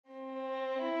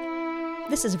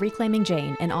This is Reclaiming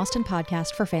Jane, an Austen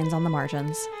podcast for fans on the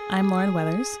margins. I'm Lauren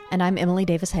Weathers. And I'm Emily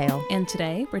Davis Hale. And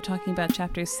today we're talking about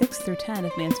chapters 6 through 10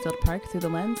 of Mansfield Park through the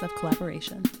lens of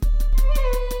collaboration.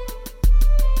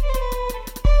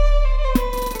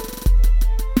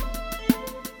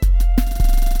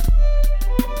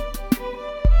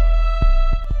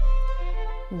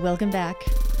 Welcome back.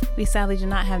 We sadly do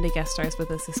not have any guest stars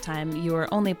with us this time. You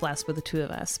are only blessed with the two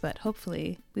of us, but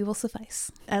hopefully we will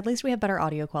suffice. At least we have better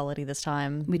audio quality this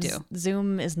time. We do.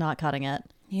 Zoom is not cutting it.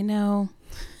 You know,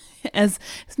 as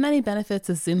many benefits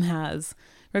as Zoom has,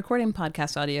 recording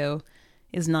podcast audio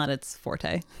is not its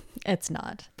forte. It's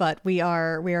not. But we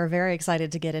are very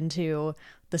excited to get into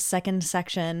the second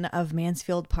section of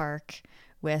Mansfield Park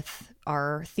with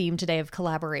our theme today of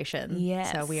collaboration.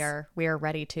 Yes. So we are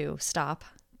ready to stop,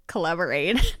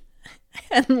 collaborate,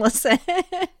 and listen.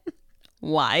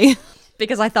 Why?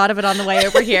 Because I thought of it on the way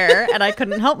over here and I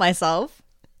couldn't help myself.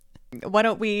 Why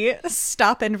don't we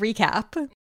stop and recap?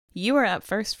 You are up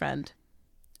first, friend.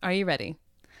 Are you ready?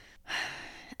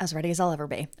 As ready as I'll ever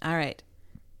be. All right.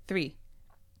 3,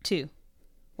 2,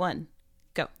 1,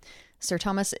 go. Sir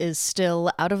Thomas is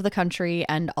still out of the country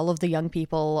and all of the young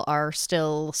people are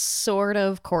still sort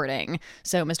of courting.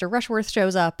 So Mr. Rushworth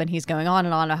shows up and he's going on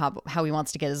and on about how he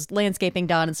wants to get his landscaping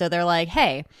done. And so they're like,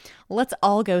 hey, let's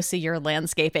all go see your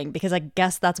landscaping, because I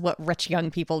guess that's what rich young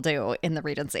people do in the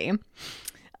Regency.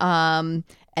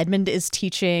 Edmund is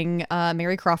teaching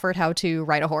Mary Crawford how to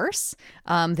ride a horse.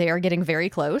 They are getting very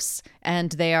close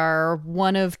and they are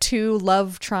one of two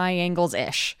love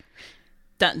triangles-ish.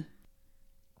 Done.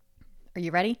 Are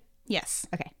you ready? Yes.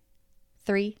 Okay.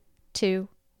 3, 2,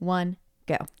 1,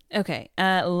 go. Okay.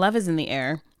 Love is in the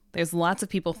air. There's lots of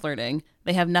people flirting.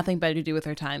 They have nothing better to do with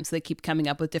their time, so they keep coming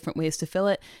up with different ways to fill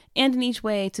it. And in each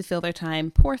way to fill their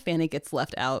time, poor Fanny gets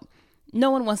left out.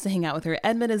 No one wants to hang out with her.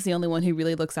 Edmund is the only one who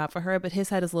really looks out for her, but his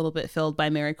head is a little bit filled by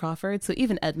Mary Crawford, so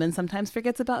even Edmund sometimes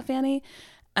forgets about Fanny.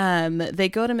 They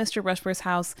go to Mr. Rushworth's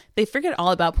house. They forget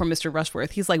all about poor Mr.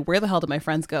 Rushworth. He's like, where the hell did my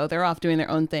friends go? They're off doing their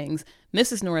own things.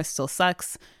 Mrs. Norris still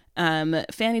sucks.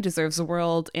 Fanny deserves the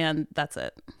world, and that's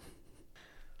it.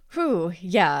 Whew,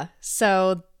 yeah.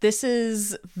 So this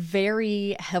is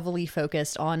very heavily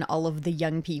focused on all of the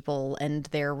young people and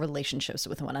their relationships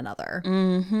with one another.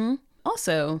 Mm-hmm.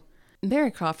 Also,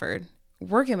 Mary Crawford,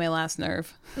 working my last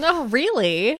nerve. No,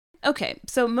 really? Okay,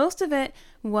 so most of it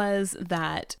was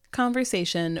that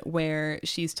conversation where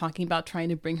she's talking about trying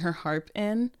to bring her harp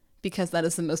in because that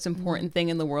is the most important thing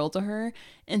in the world to her.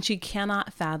 And she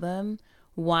cannot fathom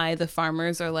why the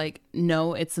farmers are like,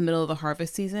 no, it's the middle of the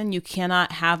harvest season. You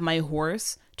cannot have my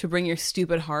horse to bring your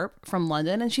stupid harp from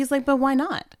London. And she's like, but why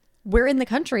not? We're in the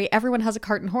country. Everyone has a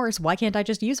cart and horse. Why can't I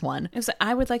just use one? It was like,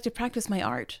 I would like to practice my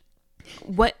art.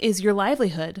 What is your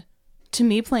livelihood to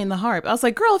me playing the harp? I was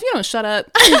like, girl, if you don't shut up,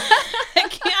 I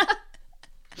can't.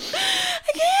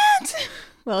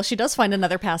 Well, she does find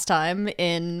another pastime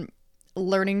in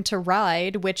learning to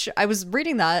ride, which I was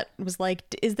reading that was like,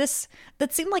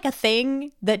 that seemed like a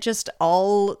thing that just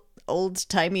all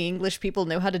old-timey English people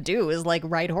know how to do, is like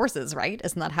ride horses, right?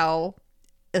 Isn't that how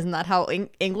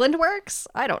England works?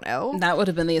 I don't know. That would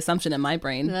have been the assumption in my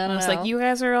brain. I was like, you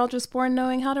guys are all just born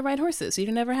knowing how to ride horses.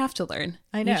 You never have to learn.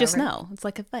 I know. You just right? know. It's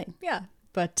like a thing. Yeah.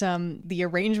 But the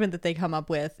arrangement that they come up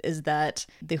with is that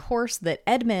the horse that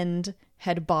Edmund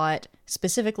had bought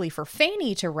specifically for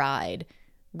Fanny to ride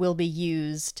will be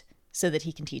used so that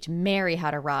he can teach Mary how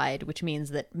to ride, which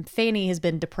means that Fanny has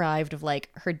been deprived of like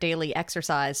her daily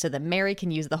exercise so that Mary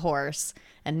can use the horse,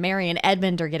 and Mary and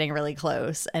Edmund are getting really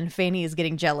close, and Fanny is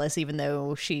getting jealous even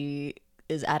though she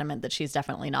is adamant that she's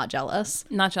definitely not jealous.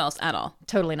 Not jealous at all.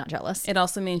 Totally not jealous. It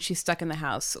also means she's stuck in the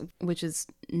house, which is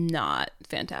not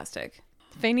fantastic.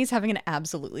 Fanny's having an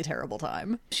absolutely terrible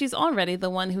time. She's already the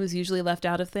one who is usually left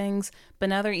out of things, but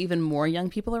now there are even more young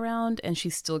people around and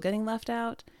she's still getting left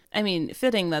out. I mean,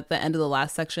 fitting that the end of the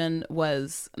last section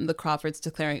was the Crawfords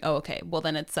declaring, oh, okay, well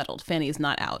then it's settled. Fanny is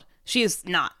not out. She's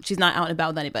not out and about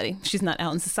with anybody. She's not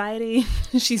out in society.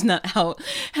 She's not out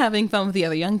having fun with the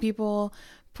other young people.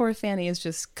 Poor Fanny is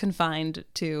just confined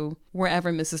to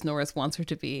wherever Mrs. Norris wants her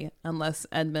to be, unless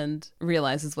Edmund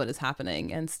realizes what is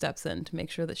happening and steps in to make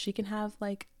sure that she can have,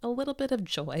 like, a little bit of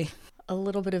joy. A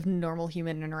little bit of normal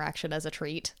human interaction as a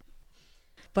treat.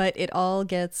 But it all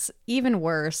gets even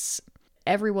worse.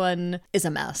 Everyone is a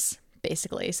mess,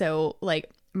 basically. So, like,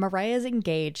 Mariah's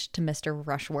engaged to Mr.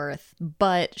 Rushworth,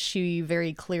 but she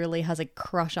very clearly has a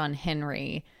crush on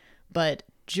Henry. But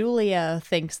Julia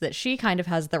thinks that she kind of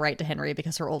has the right to Henry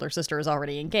because her older sister is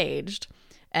already engaged.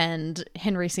 And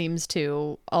Henry seems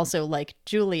to also like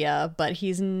Julia, but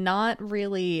he's not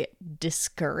really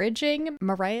discouraging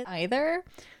Mariah either.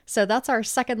 So that's our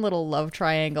second little love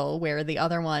triangle, where the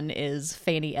other one is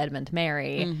Fanny, Edmund,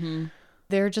 Mary. Mm-hmm.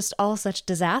 They're just all such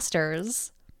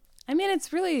disasters. I mean,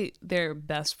 it's really their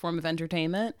best form of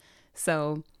entertainment.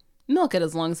 So milk it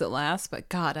as long as it lasts. But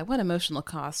God, at what emotional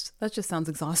cost? That just sounds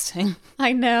exhausting.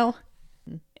 I know.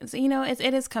 So,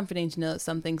 it is comforting to know that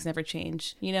some things never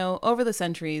change. Over the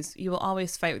centuries, you will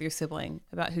always fight with your sibling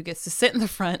about who gets to sit in the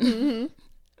front. Mm-hmm.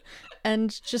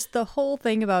 And just the whole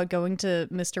thing about going to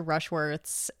Mr.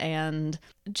 Rushworth's and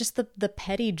just the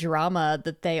petty drama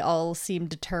that they all seem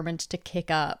determined to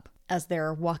kick up as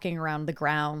they're walking around the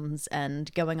grounds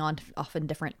and going on off in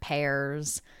different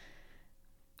pairs.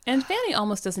 And Fanny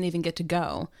almost doesn't even get to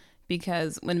go,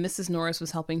 because when Mrs. Norris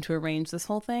was helping to arrange this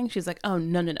whole thing, she's like, oh,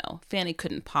 no. Fanny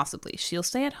couldn't possibly. She'll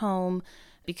stay at home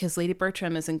because Lady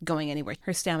Bertram isn't going anywhere.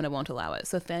 Her stamina won't allow it.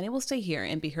 So Fanny will stay here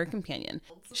and be her companion.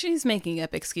 She's making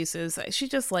up excuses. She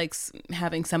just likes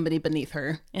having somebody beneath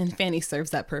her, and Fanny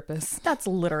serves that purpose. That's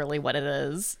literally what it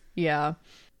is. Yeah.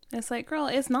 It's like, girl,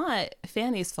 it's not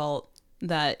Fanny's fault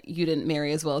that you didn't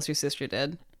marry as well as your sister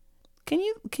did. Can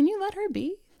you let her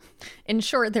be? In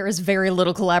short, there is very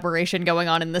little collaboration going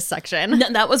on in this section. No,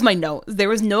 that was my note. There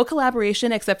was no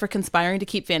collaboration except for conspiring to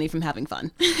keep Fanny from having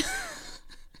fun.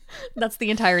 That's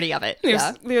the entirety of it.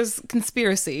 There's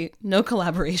conspiracy, no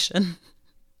collaboration.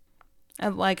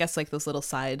 I guess like those little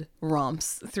side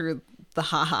romps through the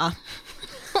haha.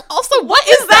 Also, what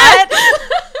is that?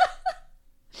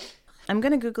 I'm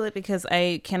going to Google it because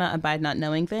I cannot abide not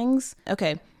knowing things.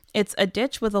 Okay. It's a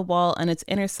ditch with a wall on its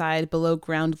inner side below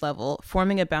ground level,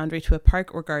 forming a boundary to a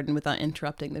park or garden without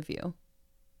interrupting the view.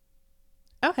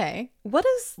 Okay.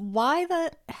 Why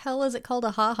the hell is it called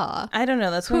a ha-ha? I don't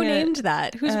know. That's who named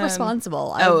that? Who's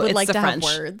responsible? I would like to French.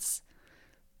 have words.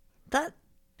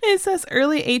 It says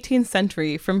early 18th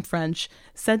century from French,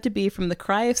 said to be from the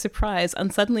cry of surprise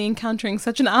on suddenly encountering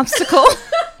such an obstacle.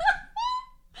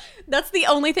 That's the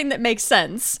only thing that makes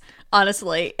sense.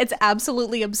 Honestly, it's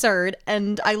absolutely absurd,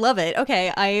 and I love it.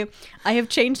 Okay, I have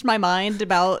changed my mind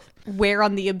about where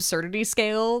on the absurdity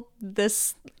scale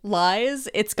this lies.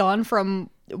 It's gone from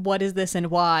what is this and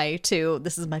why to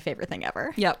this is my favorite thing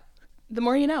ever. Yep. The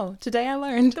more you know. Today I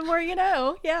learned. The more you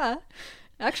know, yeah.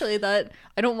 Actually, that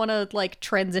I don't want to like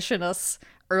transition us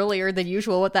earlier than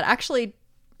usual. What that actually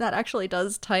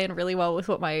does tie in really well with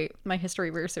what my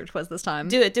history research was this time.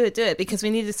 Do it, because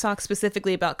we need to talk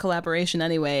specifically about collaboration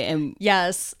anyway. And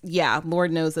yes. Yeah,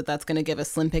 Lord knows that that's going to give us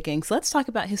slim pickings. So let's talk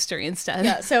about history instead.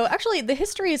 Yeah, so actually the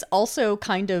history is also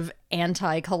kind of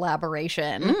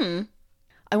anti-collaboration.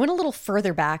 I went a little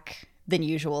further back than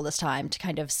usual this time to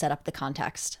kind of set up the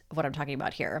context of what I'm talking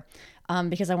about here,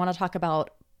 because I want to talk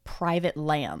about private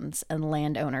lands and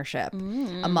land ownership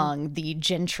among the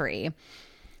gentry.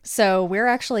 So we're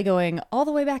actually going all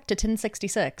the way back to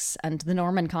 1066 and the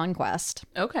Norman Conquest.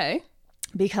 Okay.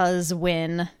 Because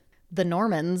when the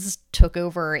Normans took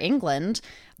over England,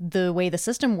 the way the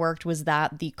system worked was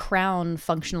that the crown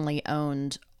functionally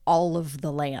owned all of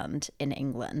the land in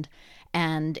England.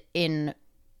 And in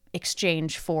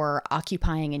exchange for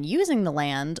occupying and using the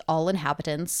land, all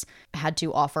inhabitants had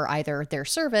to offer either their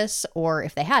service or,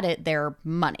 if they had it, their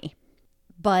money.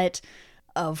 But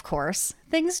of course,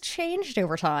 things changed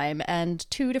over time, and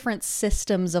two different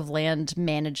systems of land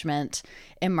management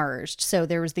emerged. So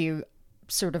there was the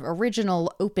sort of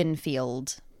original open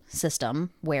field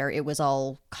system, where it was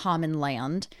all common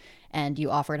land, and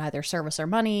you offered either service or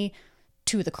money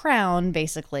to the crown,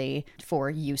 basically, for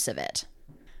use of it.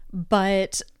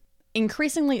 But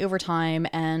increasingly over time,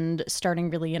 and starting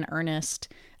really in earnest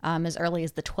as early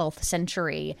as the 12th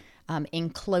century,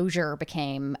 enclosure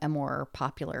became a more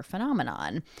popular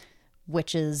phenomenon,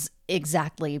 which is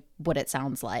exactly what it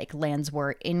sounds like. Lands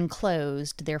were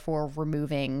enclosed, therefore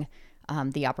removing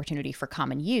the opportunity for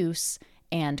common use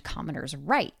and commoners'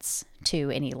 rights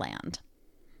to any land.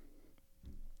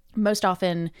 Most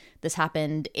often, this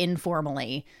happened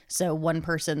informally. So one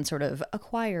person sort of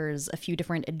acquires a few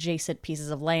different adjacent pieces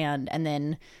of land and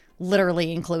then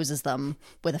literally encloses them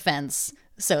with a fence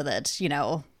so that, you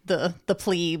know, the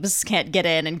plebes can't get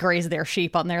in and graze their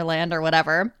sheep on their land or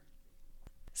whatever.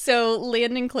 So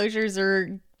land enclosures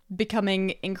are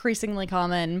becoming increasingly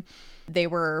common. They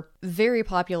were very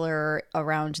popular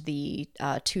around the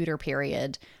Tudor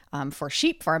period for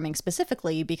sheep farming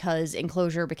specifically, because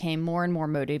enclosure became more and more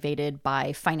motivated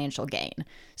by financial gain.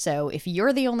 So if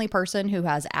you're the only person who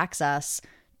has access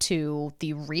to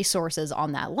the resources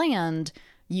on that land,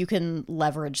 you can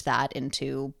leverage that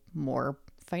into more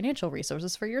financial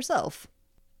resources for yourself.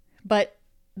 But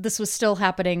this was still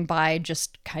happening by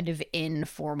just kind of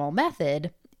informal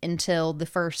method until the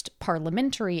first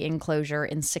parliamentary enclosure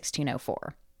in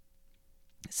 1604.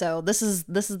 So this is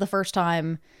the first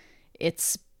time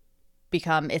it's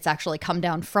actually come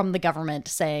down from the government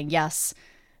saying, yes,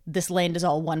 this land is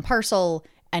all one parcel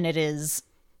and it is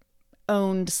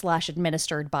owned /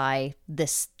 administered by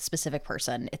this specific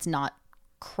person. It's not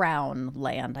crown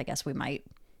land, I guess we might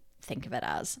think of it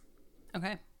as.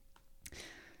 Okay.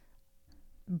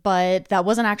 But that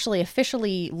wasn't actually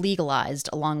officially legalized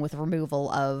along with removal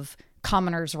of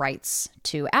commoners' rights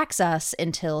to access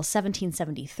until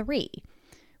 1773,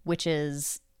 which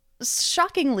is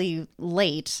shockingly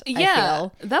late, I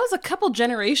feel. That was a couple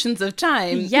generations of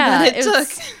time. Yeah, that it took.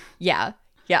 Yeah.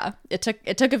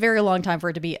 It took a very long time for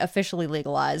it to be officially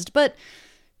legalized, but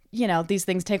you know, these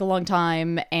things take a long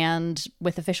time, and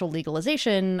with official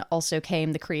legalization also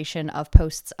came the creation of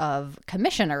posts of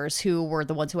commissioners who were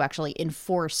the ones who actually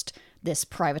enforced this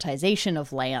privatization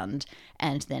of land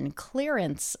and then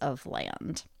clearance of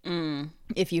land.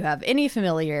 If you have any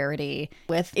familiarity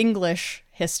with English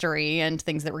history and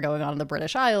things that were going on in the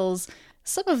British Isles,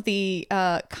 some of the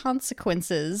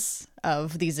consequences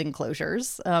of these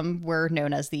enclosures were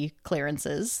known as the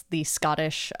clearances. The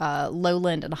Scottish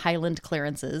lowland and highland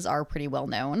clearances are pretty well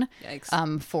known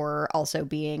for also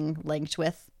being linked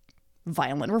with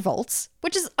violent revolts,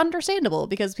 which is understandable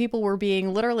because people were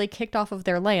being literally kicked off of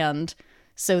their land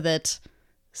so that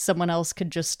someone else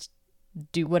could just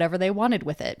do whatever they wanted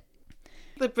with it.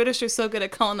 The British are so good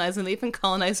at colonizing, they even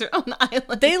colonized their own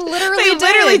island. They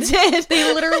literally did.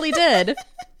 They literally did.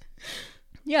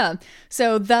 Yeah.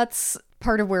 So that's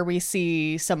part of where we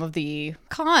see some of the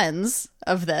cons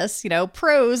of this. You know,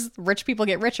 pros, rich people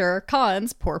get richer.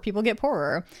 Cons, poor people get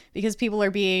poorer. Because people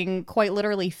are being quite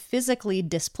literally physically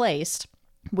displaced,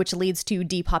 which leads to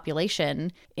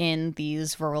depopulation in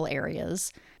these rural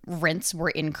areas. Rents were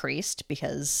increased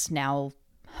because now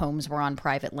homes were on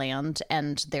private land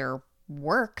and their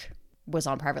work was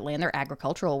on private land, their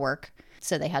agricultural work.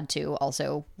 So they had to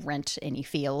also rent any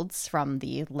fields from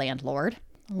the landlord,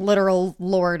 literal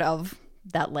lord of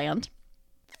that land.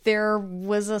 There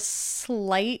was a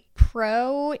slight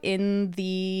pro in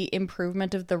the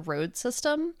improvement of the road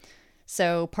system.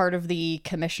 So part of the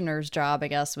commissioner's job, I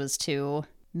guess, was to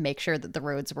make sure that the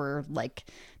roads were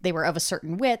they were of a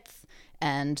certain width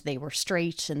and they were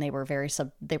straight and they were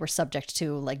they were subject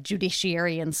to like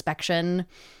judiciary inspection.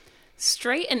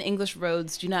 Straight and English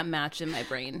roads do not match in my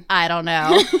brain. I don't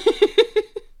know.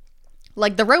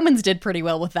 Like the Romans did pretty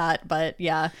well with that, but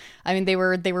yeah. I mean, they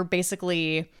were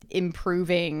basically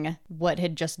improving what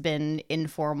had just been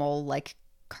informal like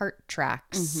cart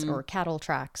tracks or cattle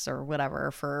tracks or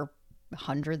whatever for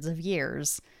hundreds of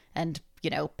years and, you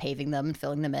know, paving them and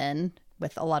filling them in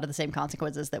with a lot of the same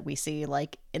consequences that we see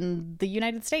like in the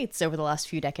United States over the last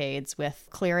few decades with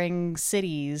clearing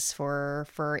cities for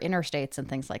interstates and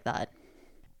things like that.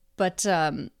 But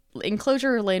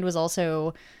enclosure land was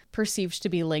also perceived to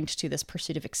be linked to this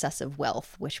pursuit of excessive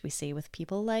wealth, which we see with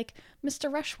people like Mr.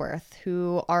 Rushworth,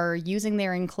 who are using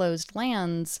their enclosed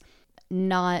lands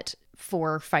not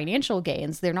for financial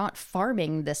gains. They're not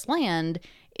farming this land.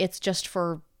 It's just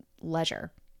for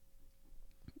leisure.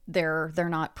 They're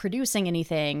not producing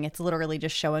anything. It's literally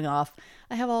just showing off,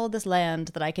 I have all this land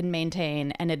that I can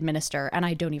maintain and administer, and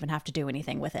I don't even have to do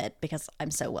anything with it because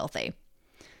I'm so wealthy.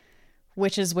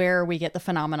 Which is where we get the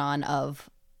phenomenon of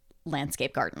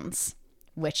landscape gardens,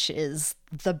 which is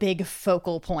the big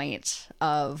focal point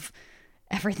of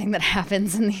everything that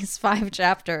happens in these 5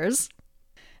 chapters.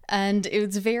 And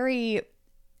it's very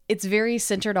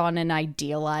centered on an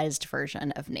idealized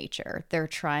version of nature. They're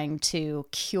trying to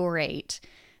curate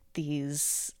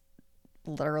these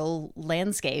literal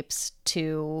landscapes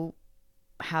to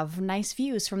have nice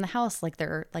views from the house, like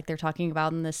they're talking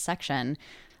about in this section.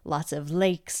 Lots of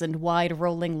lakes and wide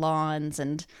rolling lawns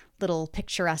and little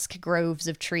picturesque groves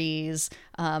of trees,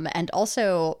 and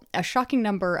also a shocking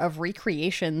number of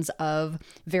recreations of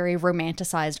very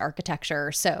romanticized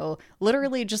architecture. So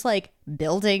literally just like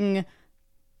building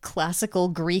classical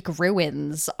Greek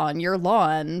ruins on your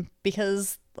lawn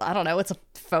because, I don't know, it's a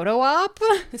photo op.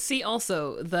 See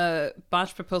also the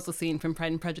botched proposal scene from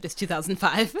Pride and Prejudice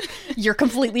 2005. You're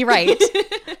completely right.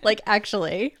 Like,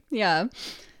 actually, yeah.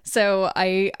 So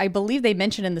I believe they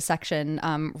mentioned in the section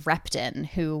Repton,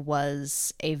 who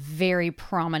was a very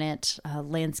prominent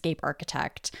landscape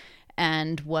architect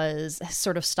and was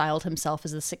sort of styled himself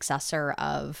as the successor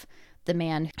of the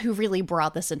man who really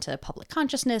brought this into public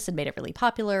consciousness and made it really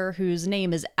popular, whose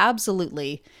name is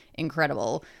absolutely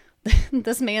incredible.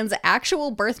 This man's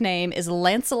actual birth name is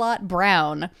Lancelot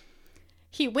Brown.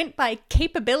 He went by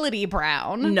Capability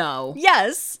Brown. No.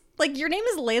 Yes. Like, your name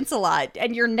is Lancelot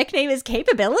and your nickname is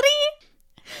Capability?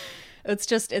 It's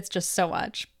just so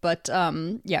much. But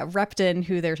yeah, Repton,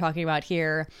 who they're talking about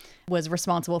here, was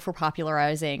responsible for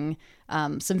popularizing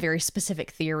some very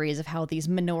specific theories of how these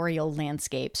manorial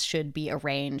landscapes should be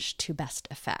arranged to best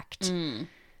effect.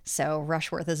 So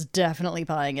Rushworth is definitely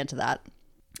buying into that.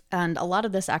 And a lot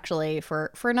of this, actually,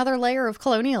 for another layer of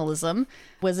colonialism,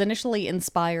 was initially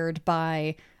inspired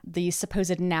by the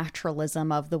supposed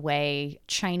naturalism of the way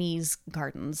Chinese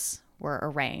gardens were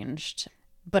arranged.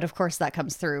 But of course, that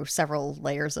comes through several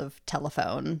layers of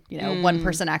telephone. You know, one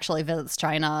person actually visits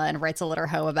China and writes a letter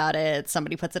home about it.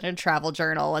 Somebody puts it in a travel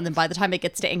journal. And then by the time it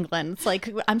gets to England, it's like,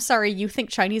 I'm sorry, you think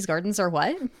Chinese gardens are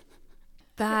what?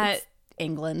 That It's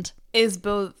England. is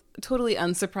both totally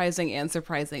unsurprising and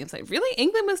surprising. It's like, really?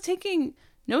 England was taking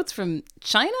notes from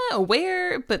China?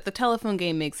 Where? But the telephone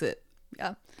game makes it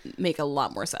make a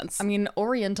lot more sense. I mean,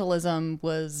 Orientalism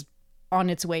was on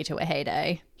its way to a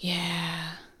heyday.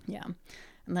 Yeah. Yeah.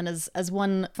 And then as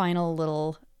one final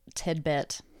little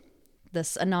tidbit,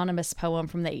 this anonymous poem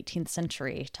from the 18th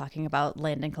century talking about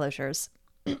land enclosures.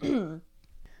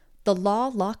 The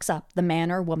law locks up the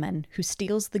man or woman who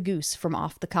steals the goose from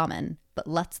off the common, but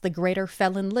lets the greater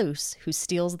felon loose who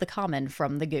steals the common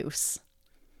from the goose.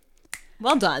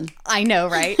 Well done. I know,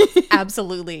 right?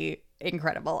 Absolutely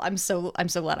incredible. I'm so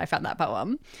glad I found that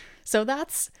poem. So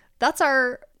that's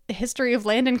our history of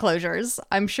land enclosures.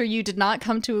 I'm sure you did not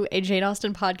come to a Jane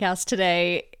Austen podcast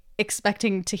today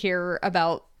expecting to hear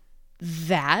about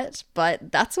that,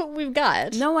 but that's what we've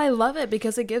got. No, I love it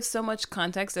because it gives so much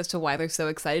context as to why they're so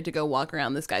excited to go walk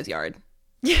around this guy's yard.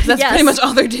 That's pretty much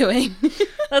all they're doing.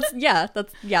 That's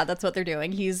what they're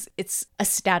doing. It's a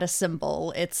status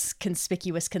symbol. It's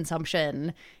conspicuous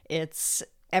consumption. It's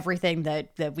everything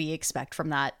that we expect from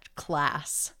that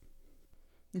class.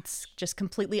 It's just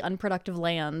completely unproductive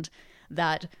land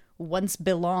that once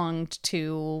belonged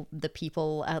to the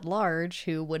people at large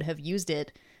who would have used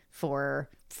it for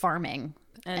farming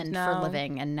and for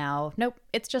living. And now, nope,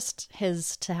 it's just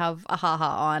his to have a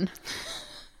ha-ha on.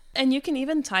 And you can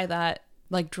even tie that,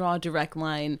 like draw a direct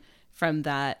line from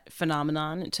that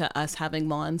phenomenon to us having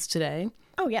lawns today.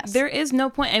 Oh, yes. There is no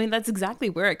point. I mean, that's exactly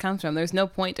where it comes from. There's no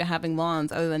point to having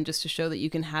lawns other than just to show that you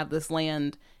can have this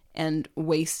land and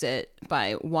waste it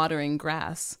by watering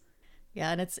grass.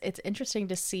 Yeah, and it's interesting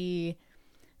to see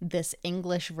this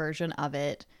English version of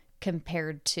it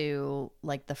compared to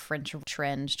like the French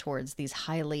trend towards these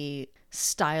highly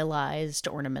stylized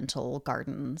ornamental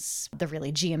gardens, the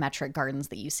really geometric gardens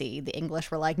that you see. The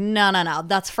English were like, no,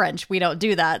 that's French. We don't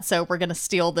do that. So we're going to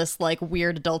steal this like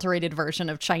weird adulterated version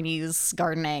of Chinese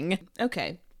gardening.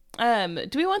 Okay. Do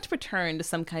we want to return to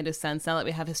some kind of sense now that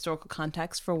we have historical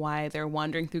context for why they're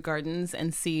wandering through gardens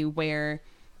and see where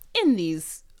in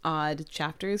these odd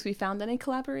chapters we found any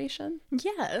collaboration?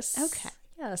 Yes. Okay.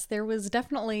 Yes, there was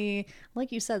definitely,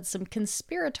 like you said, some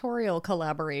conspiratorial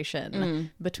collaboration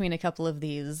between a couple of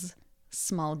these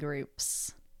small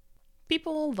groups.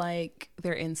 People like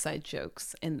their inside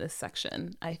jokes in this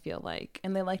section, I feel like,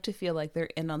 and they like to feel like they're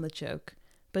in on the joke.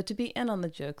 But to be in on the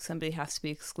joke, somebody has to be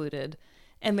excluded.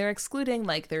 And they're excluding,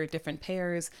 like, there are different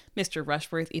pairs. Mr.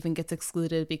 Rushworth even gets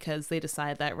excluded because they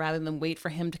decide that rather than wait for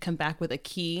him to come back with a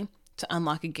key to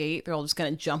unlock a gate, they're all just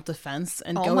going to jump the fence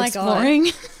and go exploring.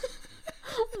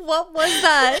 What was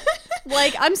that?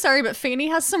 Like, I'm sorry, but Fanny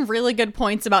has some really good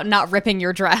points about not ripping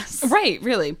your dress. Right,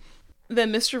 really.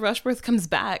 Then Mr. Rushworth comes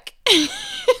back and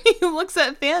he looks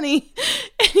at Fanny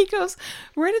and he goes,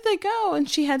 "Where did they go?" And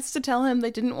she heads to tell him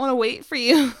they didn't want to wait for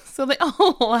you. So they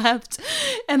all left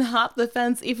and hopped the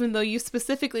fence, even though you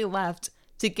specifically left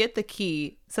to get the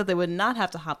key so they would not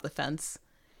have to hop the fence.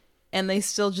 And they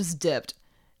still just dipped.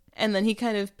 And then he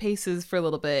kind of paces for a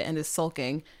little bit and is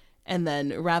sulking. And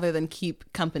then rather than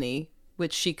keep company,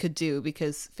 which she could do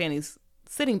because Fanny's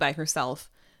sitting by herself,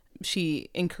 she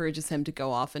encourages him to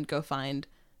go off and go find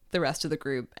the rest of the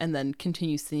group and then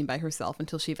continues sitting by herself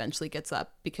until she eventually gets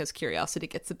up because curiosity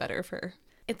gets the better of her.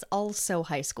 It's all so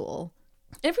high school.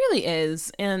 It really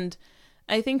is. And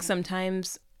I think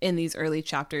sometimes in these early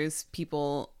chapters,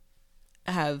 people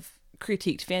have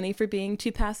critiqued Fanny for being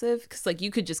too passive because, like,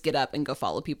 you could just get up and go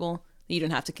follow people. You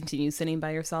don't have to continue sitting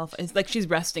by yourself. It's like she's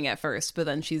resting at first, but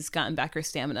then she's gotten back her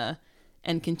stamina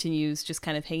and continues just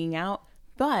kind of hanging out.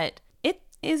 But it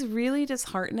is really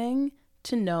disheartening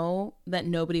to know that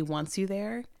nobody wants you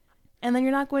there. And then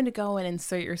you're not going to go and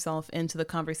insert yourself into the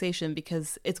conversation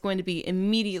because it's going to be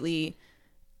immediately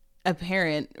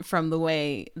apparent from the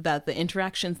way that the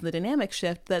interactions and the dynamics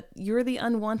shift that you're the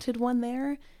unwanted one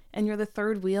there. and you're the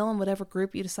third wheel in whatever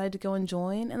group you decide to go and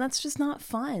join. And that's just not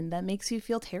fun. That makes you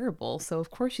feel terrible. So of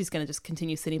course she's going to just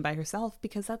continue sitting by herself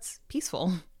because that's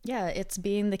peaceful. Yeah, it's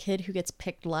being the kid who gets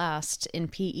picked last in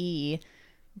PE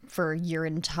for your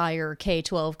entire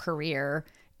K-12 career,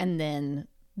 and then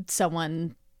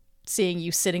someone seeing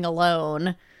you sitting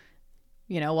alone,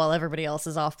 while everybody else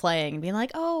is off playing, and being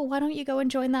like, oh, why don't you go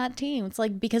and join that team? It's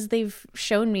like, because they've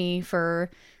shown me for,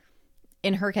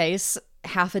 in her case,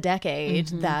 half a decade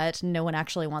that no one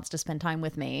actually wants to spend time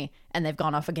with me, and they've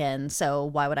gone off again. So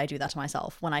why would I do that to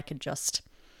myself when I could just,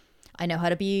 I know how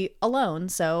to be alone,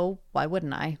 so why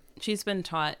wouldn't I? She's been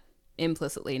taught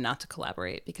implicitly not to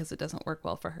collaborate because it doesn't work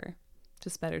well for her.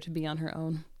 Just better to be on her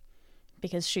own.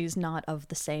 Because she's not of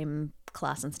the same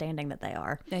class and standing that they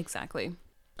are. Exactly.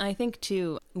 I think,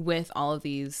 too, with all of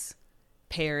these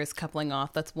pairs coupling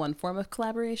off, that's one form of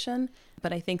collaboration.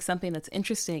 But I think something that's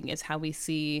interesting is how we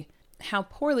see how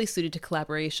poorly suited to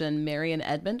collaboration Mary and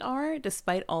Edmund are,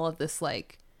 despite all of this,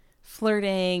 like,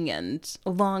 flirting and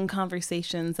long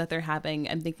conversations that they're having.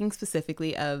 I'm thinking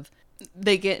specifically of,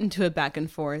 they get into a back and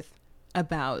forth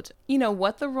about,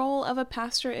 what the role of a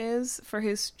pastor is for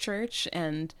his church.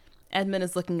 And Edmund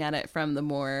is looking at it from the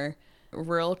more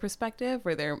rural perspective,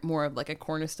 where they're more of like a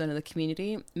cornerstone of the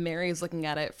community. Mary is looking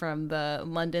at it from the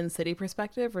London city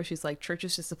perspective, where she's like, church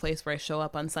is just a place where I show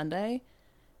up on Sunday.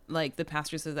 Like, the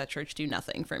pastors of that church do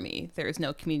nothing for me. There is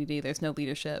no community. There's no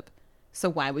leadership. So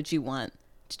why would you want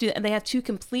to do that? And they have two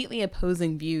completely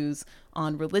opposing views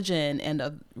on religion and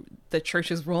of the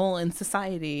church's role in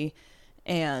society.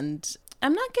 And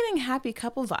I'm not getting happy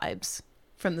couple vibes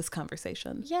from this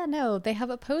conversation. Yeah, no, they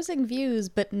have opposing views,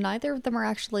 but neither of them are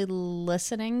actually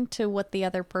listening to what the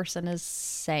other person is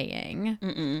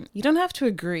saying. You don't have to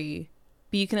agree,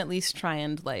 but you can at least try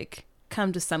and, like,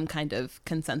 come to some kind of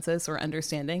consensus or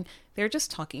understanding. They're just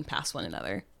talking past one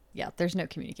another. Yeah, there's no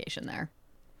communication there.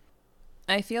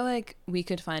 I feel like we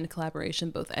could find collaboration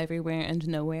both everywhere and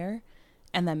nowhere,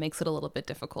 and that makes it a little bit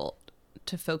difficult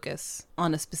to focus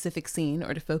on a specific scene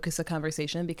or to focus a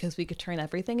conversation, because we could turn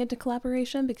everything into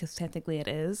collaboration, because technically it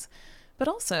is. But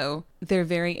also, they're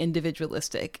very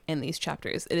individualistic in these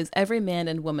chapters. It is every man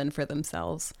and woman for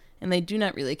themselves, and they do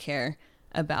not really care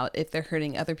about if they're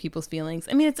hurting other people's feelings.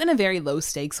 I mean, it's in a very low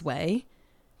stakes way,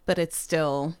 but it's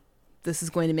still, this is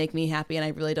going to make me happy, and I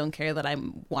really don't care that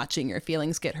I'm watching your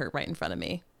feelings get hurt right in front of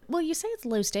me. Well, you say it's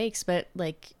low stakes, but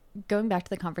like, going back to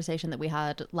the conversation that we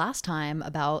had last time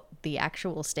about the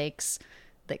actual stakes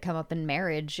that come up in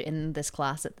marriage in this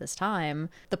class at this time,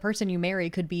 the person you marry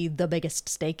could be the biggest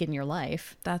stake in your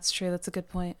life. That's true. That's a good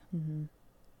point.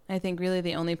 I think really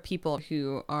the only people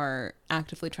who are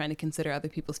actively trying to consider other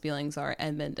people's feelings are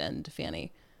Edmund and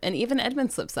Fanny. And even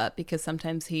Edmund slips up, because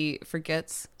sometimes he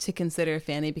forgets to consider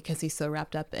Fanny because he's so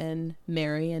wrapped up in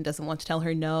Mary and doesn't want to tell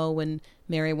her no when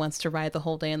Mary wants to ride the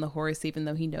whole day on the horse, even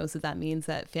though he knows that means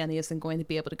that Fanny isn't going to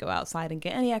be able to go outside and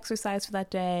get any exercise for that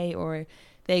day, or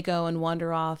they go and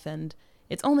wander off and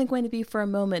it's only going to be for a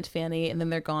moment, Fanny, and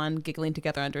then they're gone giggling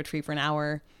together under a tree for an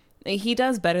hour. He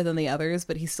does better than the others,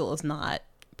 but he still is not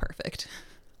perfect.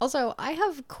 Also, I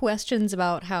have questions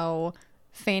about how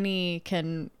Fanny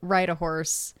can ride a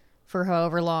horse for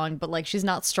however long, but like, she's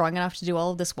not strong enough to do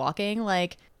all of this walking.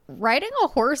 Like, riding a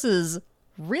horse is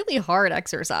really hard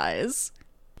exercise.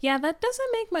 Yeah, that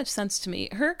doesn't make much sense to me.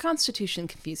 Her constitution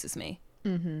confuses me.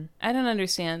 I don't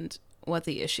understand what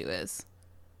the issue is.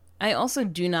 I also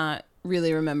do not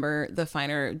really remember the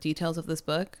finer details of this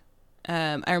book.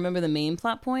 I remember the main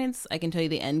plot points. I can tell you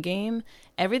the end game.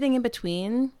 Everything in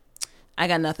between, I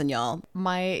got nothing, y'all.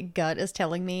 My gut is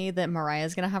telling me that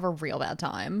Mariah's gonna have a real bad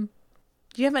time.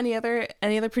 Do you have any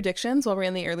other predictions while we're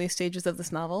in the early stages of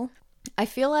this novel? I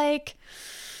feel like,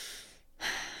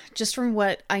 just from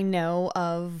what I know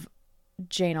of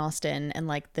Jane Austen and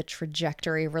like the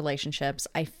trajectory of relationships,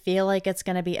 I feel like it's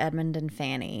going to be Edmund and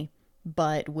Fanny,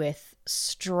 but with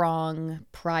strong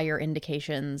prior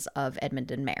indications of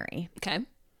Edmund and Mary. Okay.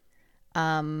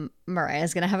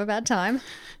 Mariah's going to have a bad time.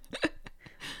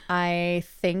 I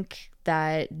think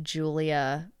that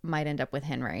Julia might end up with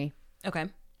Henry. Okay.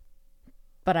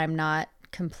 But I'm not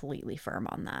completely firm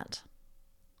on that.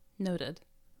 Noted.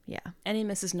 Yeah. Any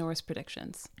Mrs. Norris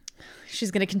predictions? She's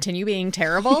going to continue being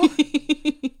terrible.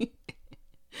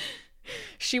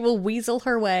 She will weasel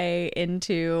her way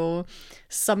into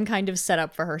some kind of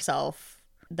setup for herself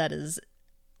that is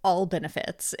all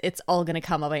benefits. It's all going to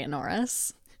come of Aunt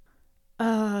Norris.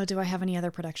 Do I have any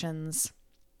other predictions?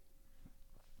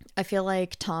 I feel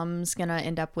like Tom's going to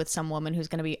end up with some woman who's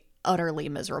going to be utterly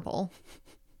miserable.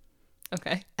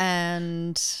 Okay.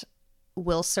 And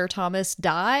will Sir Thomas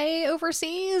die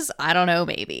overseas? I don't know,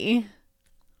 maybe.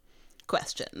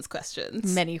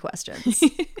 Questions. Many questions.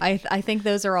 I think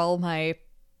those are all my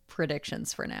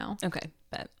predictions for now. Okay,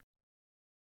 bet.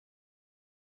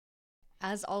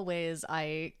 As always,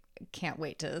 I can't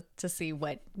wait to see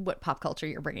what pop culture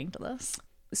you're bringing to this.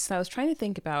 So I was trying to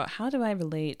think about how do I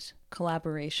relate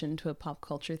collaboration to a pop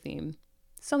culture theme?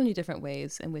 So many different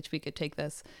ways in which we could take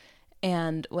this.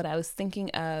 And what I was thinking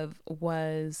of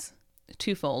was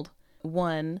twofold.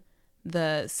 One,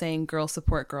 the saying girls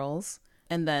support girls.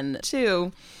 And then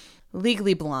two,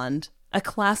 Legally Blonde, a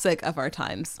classic of our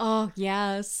times. Oh,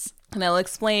 yes. And I'll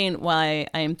explain why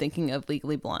I am thinking of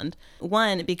Legally Blonde.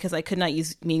 One, because I could not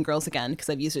use Mean Girls again because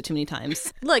I've used it too many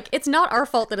times. Look, it's not our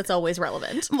fault that it's always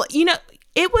relevant. Well, you know,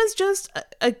 it was just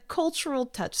a cultural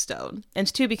touchstone. And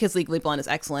two, because Legally Blonde is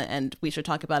excellent and we should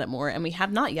talk about it more. And we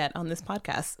have not yet on this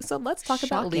podcast. So let's talk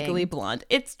about Legally Blonde.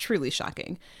 It's truly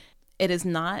shocking. It is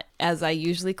not, as I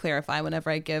usually clarify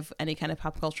whenever I give any kind of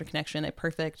pop culture connection, a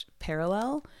perfect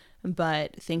parallel,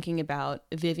 but thinking about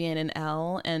Vivian and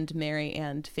Elle and Mary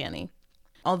and Fanny.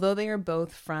 Although they are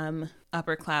both from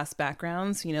upper class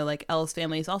backgrounds, you know, like Elle's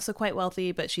family is also quite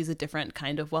wealthy, but she's a different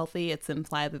kind of wealthy. It's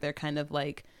implied that they're kind of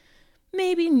like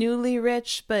maybe newly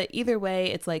rich, but either way,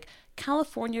 it's like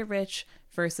California rich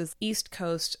versus East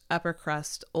Coast upper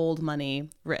crust old money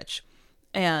rich.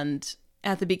 And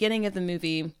at the beginning of the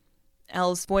movie,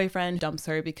 Elle's boyfriend dumps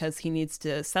her because he needs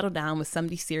to settle down with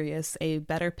somebody serious, a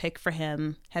better pick for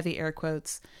him, heavy air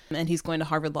quotes, and he's going to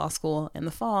Harvard Law School in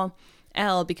the fall.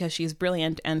 Elle, because she's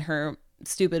brilliant and her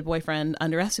stupid boyfriend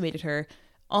underestimated her,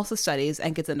 also studies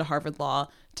and gets into Harvard Law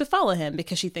to follow him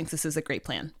because she thinks this is a great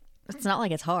plan. It's not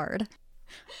like it's hard.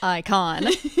 Icon.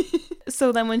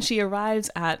 So then when she arrives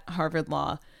at Harvard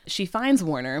Law, she finds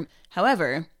Warner.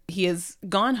 However, he has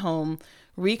gone home,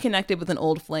 reconnected with an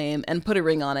old flame, and put a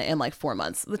ring on it in like 4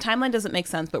 months. The timeline doesn't make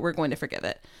sense, but we're going to forgive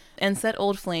it. And said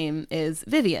old flame is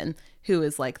Vivian, who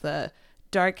is like the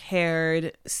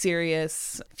dark-haired,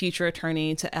 serious future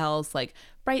attorney to Elle's like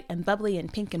bright and bubbly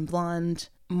and pink and blonde,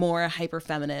 more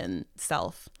hyper-feminine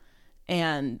self.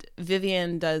 And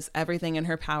Vivian does everything in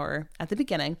her power at the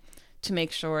beginning to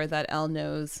make sure that Elle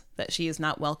knows that she is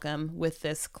not welcome with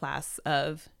this class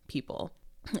of people.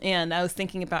 And I was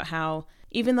thinking about how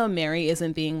even though Mary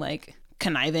isn't being like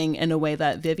conniving in a way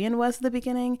that Vivian was at the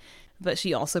beginning, but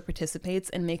she also participates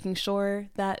in making sure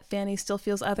that Fanny still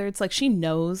feels othered. It's like she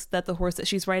knows that the horse that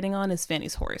she's riding on is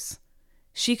Fanny's horse.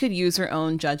 She could use her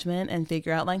own judgment and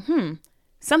figure out like,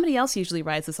 somebody else usually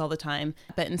rides this all the time.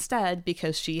 But instead,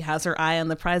 because she has her eye on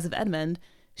the prize of Edmund,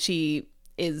 she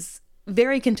is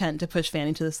very content to push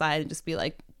Fanny to the side and just be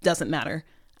like, doesn't matter.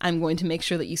 I'm going to make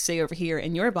sure that you stay over here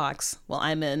in your box while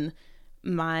I'm in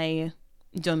my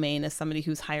domain as somebody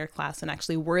who's higher class and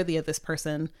actually worthy of this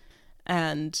person,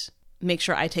 and make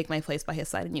sure I take my place by his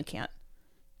side and you can't.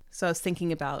 So I was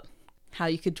thinking about how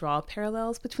you could draw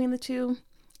parallels between the two.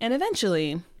 And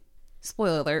eventually,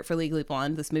 spoiler alert for Legally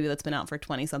Blonde, this movie that's been out for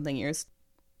 20-something years,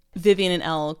 Vivian and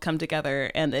Elle come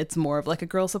together and it's more of like a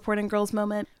girl supporting girls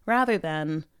moment rather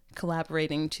than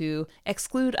collaborating to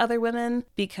exclude other women,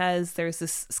 because there's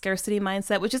this scarcity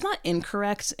mindset, which is not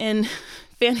incorrect in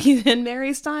Fanny and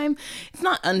Mary's time. It's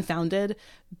not unfounded,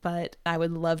 but I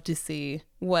would love to see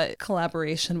what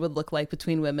collaboration would look like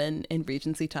between women in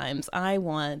Regency times. I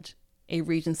want a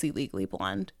Regency Legally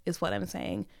Blonde, is what I'm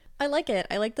saying. I like it.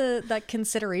 I like that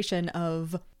consideration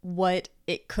of what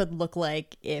it could look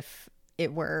like if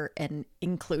it were an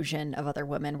inclusion of other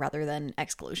women rather than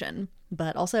exclusion.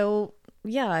 But also,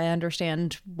 yeah, I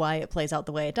understand why it plays out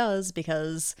the way it does,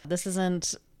 because this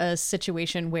isn't a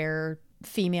situation where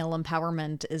female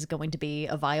empowerment is going to be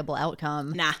a viable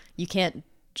outcome. Nah. You can't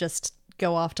just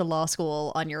go off to law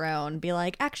school on your own, be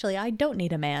like, actually, I don't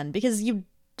need a man, because you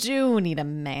do need a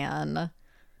man.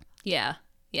 Yeah.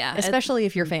 Yeah. Especially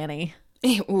if you're Fanny.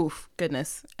 Oof,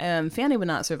 goodness. Fanny would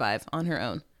not survive on her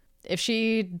own. If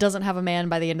she doesn't have a man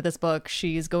by the end of this book,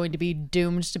 she's going to be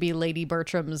doomed to be Lady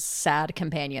Bertram's sad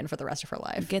companion for the rest of her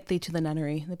life. Get thee to the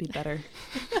nunnery. That'd be better.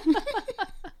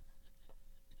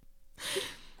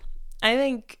 I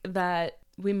think that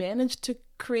we managed to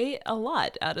create a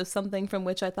lot out of something from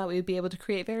which I thought we would be able to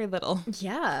create very little.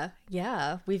 Yeah.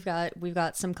 We've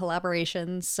got some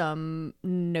collaboration, some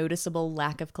noticeable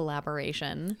lack of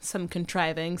collaboration. Some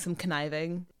contriving, some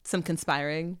conniving, some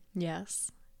conspiring.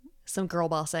 Yes. Some girl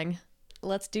bossing.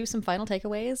 Let's do some final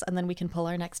takeaways, and then we can pull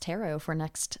our next tarot for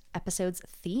next episode's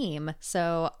theme.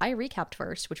 So I recapped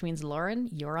first, which means, Lauren,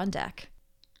 you're on deck.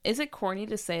 Is it corny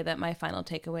to say that my final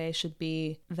takeaway should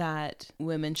be that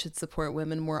women should support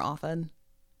women more often?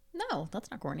 No,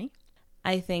 that's not corny.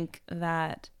 I think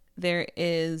that there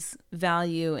is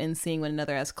value in seeing one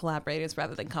another as collaborators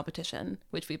rather than competition,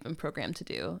 which we've been programmed to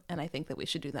do. And I think that we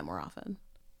should do that more often.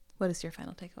 What is your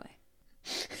final takeaway?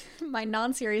 My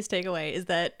non-serious takeaway is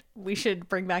that we should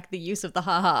bring back the use of the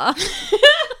haha.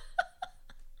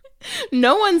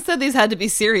 No one said these had to be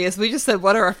serious. We just said,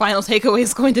 what are our final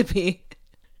takeaways going to be?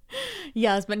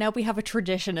 Yes, but now we have a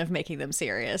tradition of making them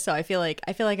serious. So I feel like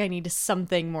I need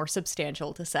something more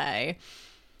substantial to say.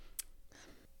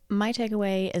 My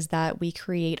takeaway is that we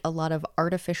create a lot of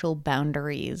artificial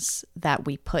boundaries that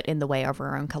we put in the way of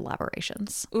our own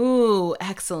collaborations. Ooh,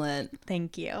 excellent.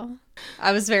 Thank you.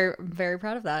 I was very, very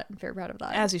proud of that. Very proud of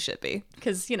that. As you should be.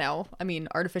 Because,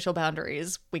 artificial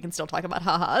boundaries, we can still talk about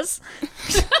ha-has.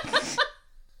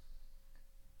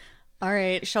 All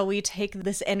right, shall we take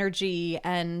this energy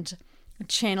and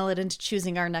channel it into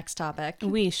choosing our next topic?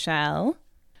 We shall.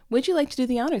 Would you like to do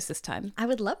the honors this time? I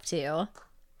would love to.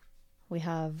 We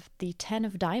have the 10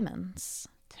 of Diamonds.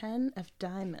 10 of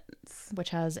Diamonds.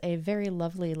 Which has a very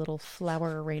lovely little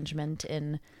flower arrangement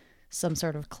in some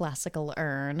sort of classical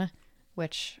urn,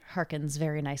 which harkens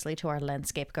very nicely to our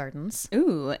landscape gardens.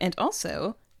 Ooh, and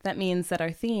also, that means that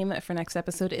our theme for next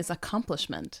episode is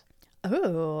accomplishment.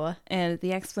 Ooh. And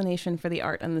the explanation for the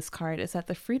art on this card is that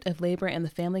the fruit of labor in the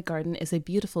family garden is a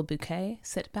beautiful bouquet.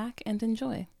 Sit back and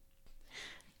enjoy.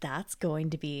 That's going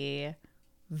to be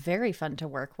very fun to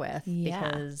work with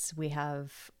because we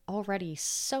have already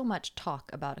so much talk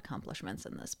about accomplishments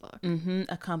in this book. Mm-hmm.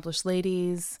 Accomplished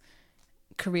ladies,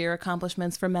 career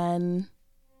accomplishments for men.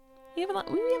 We have a lot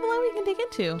we can dig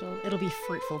into. It'll be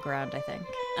fruitful ground, I think.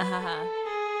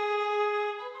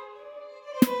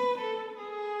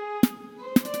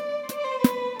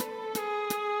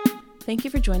 Thank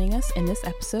you for joining us in this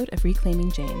episode of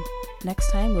Reclaiming Jane.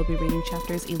 Next time, we'll be reading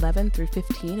chapters 11 through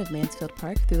 15 of Mansfield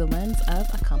Park through the lens of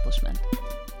accomplishment.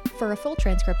 For a full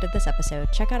transcript of this episode,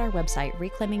 check out our website,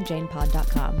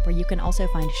 reclaimingjanepod.com, where you can also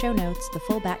find show notes, the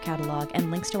full back catalog, and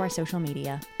links to our social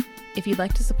media. If you'd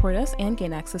like to support us and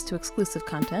gain access to exclusive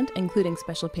content, including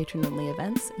special patron-only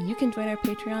events, you can join our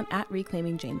Patreon at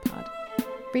Reclaiming Jane Pod.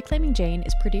 Reclaiming Jane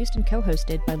is produced and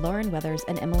co-hosted by Lauren Weathers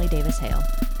and Emily Davis Hale.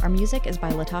 Our music is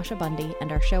by Latasha Bundy, and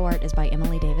our show art is by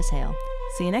Emily Davis Hale.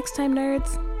 See you next time,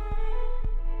 nerds!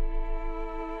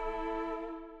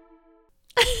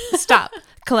 Stop,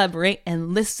 collaborate,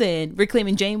 and listen.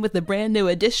 Reclaiming Jane with the brand new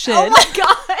edition. Oh my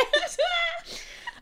god!